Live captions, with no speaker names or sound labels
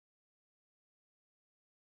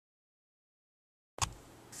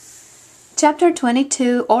Chapter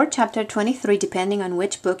 22 or Chapter 23, depending on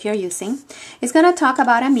which book you're using, is going to talk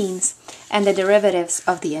about amines and the derivatives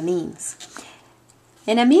of the amines.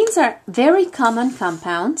 And amines are very common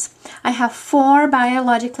compounds. I have 4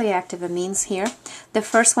 biologically active amines here. The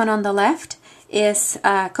first one on the left is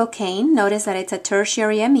cocaine. Notice that it's a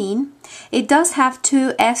tertiary amine. It does have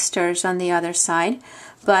 2 esters on the other side,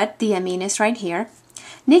 but the amine is right here.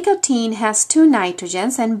 Nicotine has 2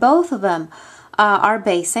 nitrogens, and both of them are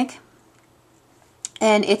basic,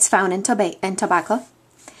 and it's found in tobacco.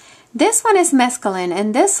 This one is mescaline,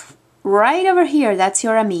 and this right over here, that's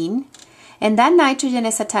your amine, and that nitrogen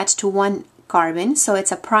is attached to 1 carbon, so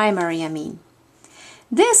it's a primary amine.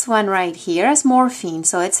 This one right here is morphine,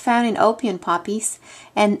 so it's found in opium poppies,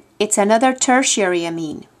 and it's another tertiary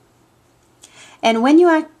amine. And when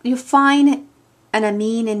you find an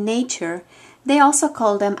amine in nature, they also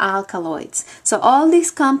call them alkaloids. So all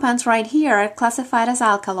these compounds right here are classified as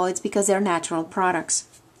alkaloids because they're natural products.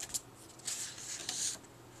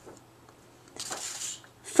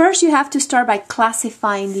 First, you have to start by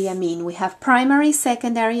classifying the amine. We have primary,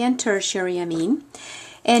 secondary, and tertiary amine.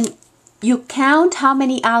 And you count how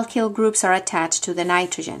many alkyl groups are attached to the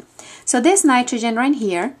nitrogen. So this nitrogen right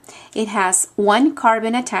here, it has 1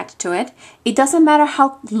 carbon attached to it. It doesn't matter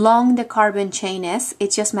how long the carbon chain is,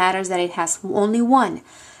 it just matters that it has only 1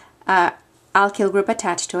 alkyl group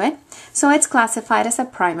attached to it. So it's classified as a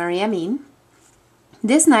primary amine.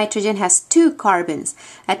 This nitrogen has 2 carbons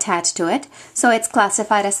attached to it, so it's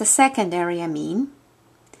classified as a secondary amine.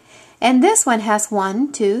 And this one has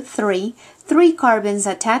 3 carbons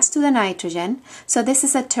attached to the nitrogen, so this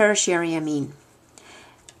is a tertiary amine.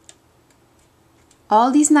 All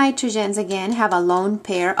these nitrogens again have a lone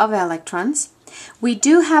pair of electrons. We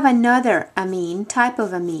do have another amine, type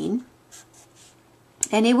of amine,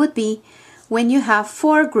 and it would be when you have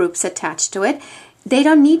 4 groups attached to it. They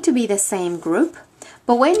don't need to be the same group,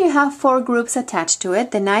 but when you have 4 groups attached to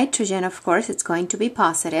it, the nitrogen, of course, it's going to be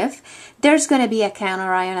positive. There's going to be a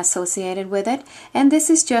counter ion associated with it, and this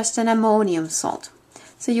is just an ammonium salt.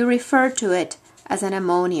 So you refer to it as an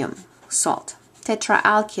ammonium salt,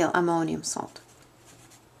 tetraalkyl ammonium salt.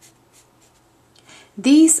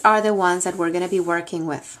 These are the ones that we're going to be working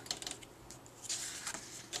with.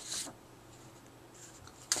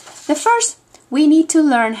 The first, we need to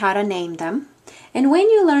learn how to name them. And when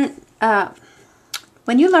you learn the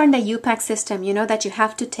UPAC system, you know that you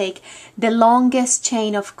have to take the longest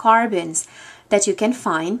chain of carbons that you can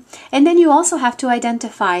find. And then you also have to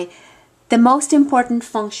identify the most important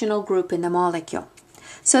functional group in the molecule.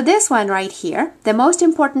 So this one right here, the most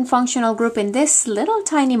important functional group in this little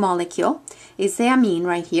tiny molecule is the amine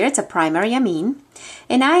right here. It's a primary amine.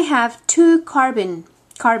 And I have 2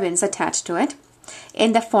 carbons attached to it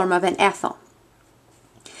in the form of an ethyl.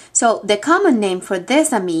 So the common name for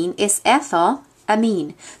this amine is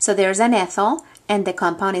ethylamine. So there's an ethyl and the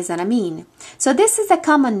compound is an amine. So this is the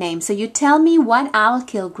common name. So you tell me what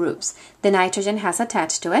alkyl groups the nitrogen has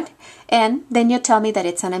attached to it, and then you tell me that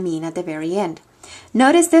it's an amine at the very end.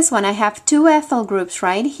 Notice this one, I have 2 ethyl groups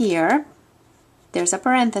right here. There's a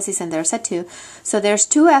parenthesis and there's a 2. So there's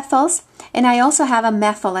 2 ethyls, and I also have a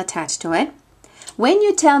methyl attached to it. When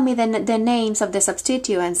you tell me the names of the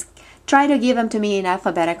substituents, try to give them to me in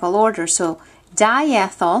alphabetical order. So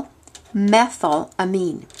diethyl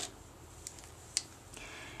methylamine.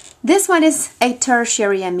 This one is a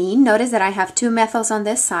tertiary amine. Notice that I have 2 methyls on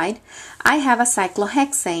this side. I have a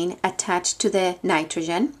cyclohexane attached to the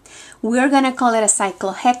nitrogen. We're going to call it a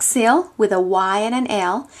cyclohexyl with a Y and an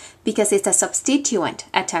L because it's a substituent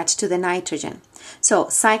attached to the nitrogen. So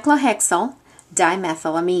cyclohexyl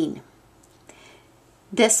dimethylamine.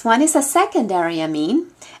 This one is a secondary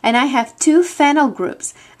amine, and I have 2 phenyl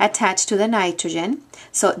groups attached to the nitrogen.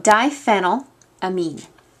 So diphenylamine.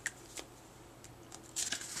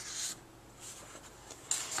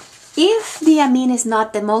 If the amine is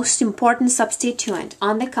not the most important substituent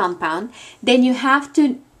on the compound, then you have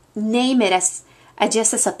to name it as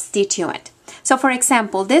just a substituent. So for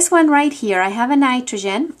example, this one right here, I have a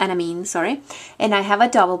nitrogen, an amine, sorry, and I have a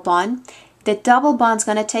double bond. The double bond is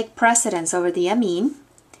going to take precedence over the amine.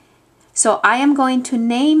 So I am going to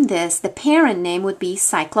name this, the parent name would be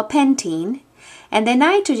cyclopentene, and the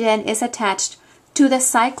nitrogen is attached to the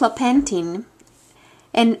cyclopentene.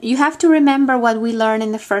 And you have to remember what we learned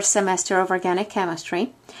in the first semester of organic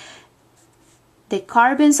chemistry. The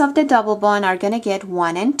carbons of the double bond are going to get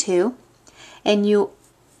 1 and 2, and you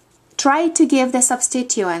try to give the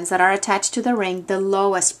substituents that are attached to the ring the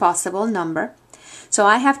lowest possible number. So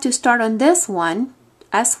I have to start on this one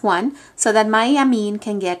as 1 so that my amine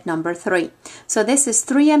can get number 3. So this is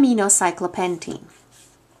 3-aminocyclopentene.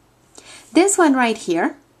 This one right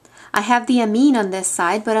here, I have the amine on this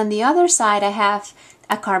side, but on the other side I have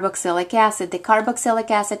a carboxylic acid. The carboxylic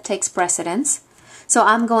acid takes precedence. So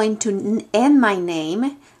I'm going to end my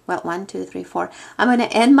name, well, 1, 2, 3, 4. I'm going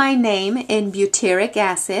to end my name in butyric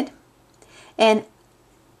acid. And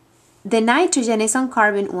the nitrogen is on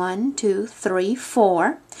carbon 1, 2, 3,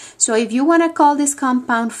 4. So if you want to call this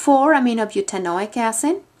compound 4-aminobutanoic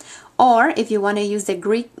acid, or if you want to use the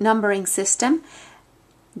Greek numbering system,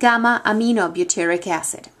 gamma-aminobutyric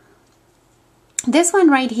acid. This one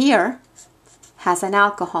right here has an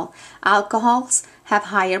alcohol. Alcohols have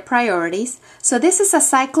higher priorities. So this is a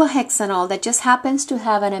cyclohexanol that just happens to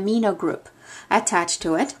have an amino group attached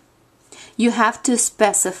to it. You have to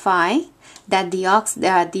specify that the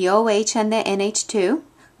OH and the NH2,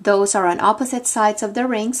 those are on opposite sides of the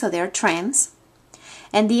ring, so they're trans.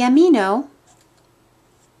 And the amino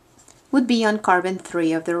would be on carbon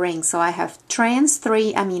 3 of the ring. So I have trans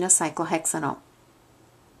 3-aminocyclohexanol.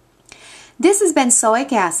 This is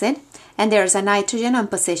benzoic acid, and there's a nitrogen on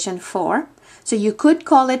position 4. So you could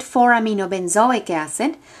call it 4-aminobenzoic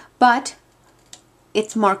acid, but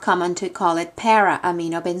it's more common to call it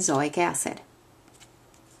para-aminobenzoic acid.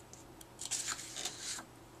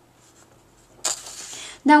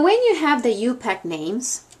 Now when you have the UPAC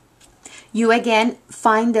names, you again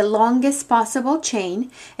find the longest possible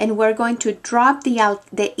chain, and we're going to drop the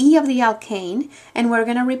E of the alkane, and we're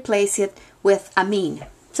going to replace it with amine.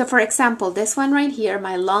 So for example, this one right here,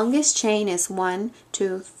 my longest chain is 1,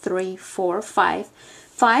 2, 3, 4, 5.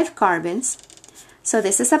 5 carbons. So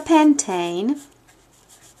this is a pentane,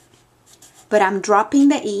 but I'm dropping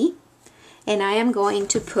the E, and I am going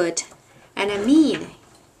to put an amine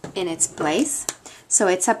in its place. So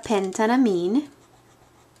it's a pentanamine.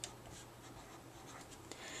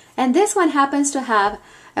 And this one happens to have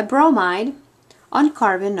a bromide on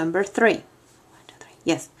carbon number 3. 1, 2, 3.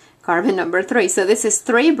 Yes, carbon number 3. So this is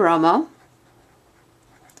 3-bromo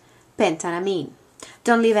pentanamine.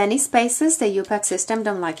 Don't leave any spaces. The UPAC system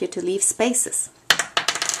don't like you to leave spaces.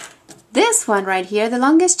 This one right here, the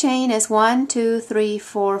longest chain is 1, 2, 3,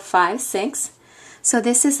 4, 5, 6. So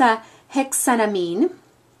this is a hexanamine.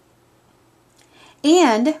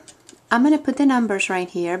 And I'm going to put the numbers right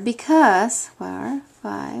here because 4,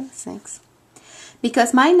 5, 6.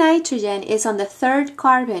 Because my nitrogen is on the 3rd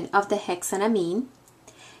carbon of the hexanamine,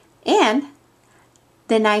 and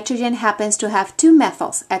the nitrogen happens to have 2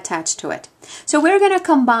 methyls attached to it. So we're going to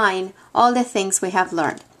combine all the things we have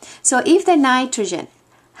learned. So if the nitrogen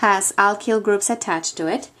has alkyl groups attached to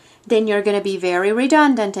it, then you're going to be very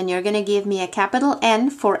redundant, and you're going to give me a capital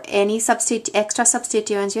N for any extra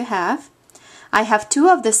substituents you have. I have 2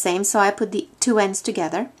 of the same, so I put the 2 N's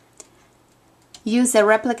together. Use the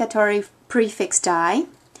replicatory prefix di,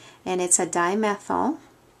 and it's a dimethyl.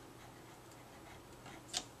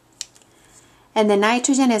 And the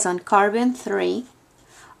nitrogen is on carbon 3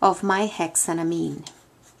 of my hexanamine.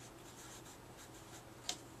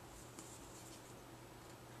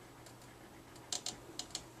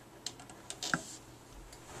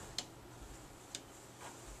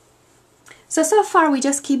 So far we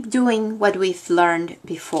just keep doing what we've learned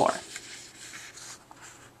before.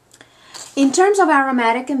 In terms of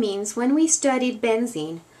aromatic amines, when we studied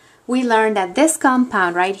benzene, we learned that this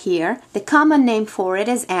compound right here, the common name for it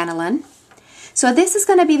is aniline. So this is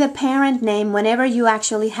going to be the parent name whenever you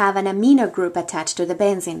actually have an amino group attached to the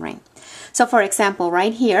benzene ring. So for example,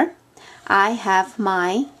 right here, I have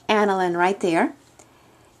my aniline right there,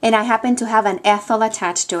 and I happen to have an ethyl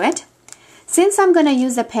attached to it. Since I'm going to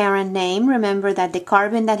use the parent name, remember that the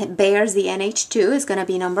carbon that bears the NH2 is going to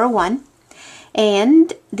be number 1,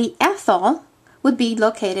 and the ethyl would be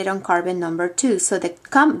located on carbon number 2. So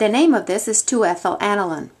the name of this is 2-ethyl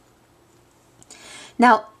aniline.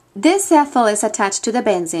 Now, this ethyl is attached to the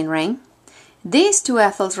benzene ring. These 2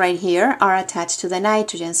 ethyls right here are attached to the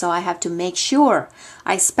nitrogen, so I have to make sure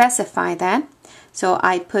I specify that. So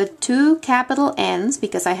I put 2 capital N's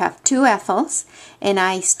because I have 2 ethyls, and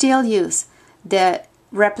I still use the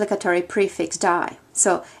replicatory prefix di.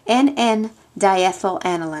 So NN diethyl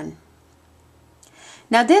aniline.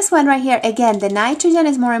 Now this one right here, again, the nitrogen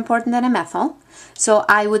is more important than a methyl, so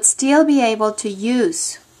I would still be able to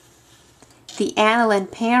use the aniline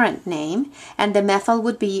parent name, and the methyl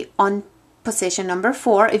would be on position number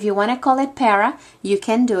 4. If you want to call it para, you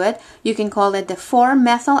can do it. You can call it the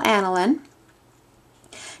 4-methyl aniline.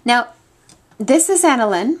 Now, this is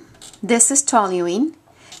aniline, this is toluene.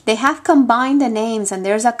 They have combined the names, and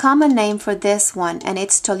there's a common name for this one, and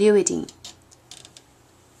it's toluidine.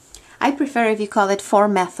 I prefer if you call it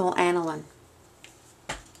 4-methyl aniline.